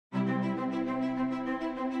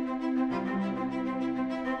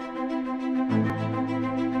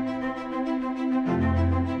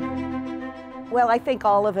Well, I think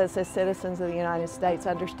all of us as citizens of the United States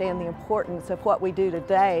understand the importance of what we do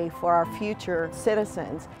today for our future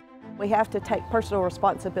citizens. We have to take personal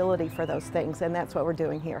responsibility for those things, and that's what we're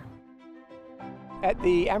doing here. At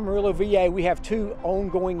the Amarillo VA, we have two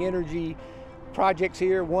ongoing energy projects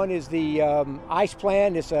here. One is the ice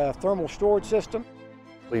plant. It's a thermal storage system.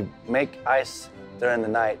 We make ice during the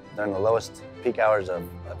night, during the lowest peak hours of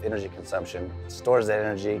energy consumption. It stores that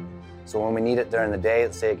energy, so when we need it during the day,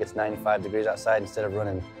 let's say it gets 95 degrees outside, instead of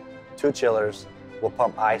running two chillers, we'll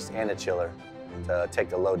pump ice and a chiller to take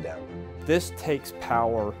the load down. This takes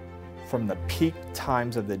power from the peak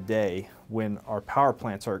times of the day when our power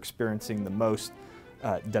plants are experiencing the most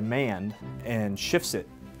demand and shifts it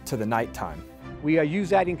to the nighttime. We use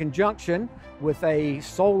that in conjunction with a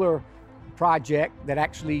solar project that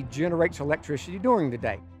actually generates electricity during the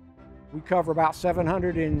day. We cover about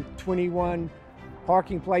 721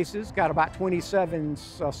 parking places, got about 27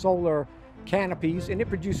 solar canopies, and it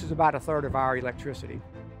produces about 1/3 of our electricity.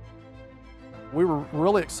 We were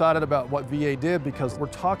really excited about what VA did because we're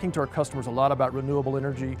talking to our customers a lot about renewable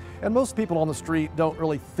energy, and most people on the street don't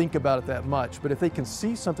really think about it that much, but if they can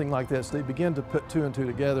see something like this, they begin to put two and two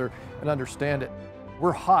together and understand it.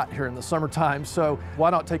 We're hot here in the summertime, so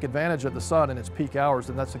why not take advantage of the sun in its peak hours,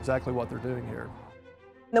 and that's exactly what they're doing here.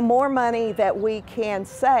 The more money that we can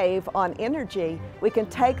save on energy, we can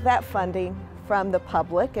take that funding from the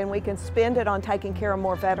public and we can spend it on taking care of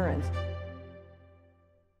more veterans.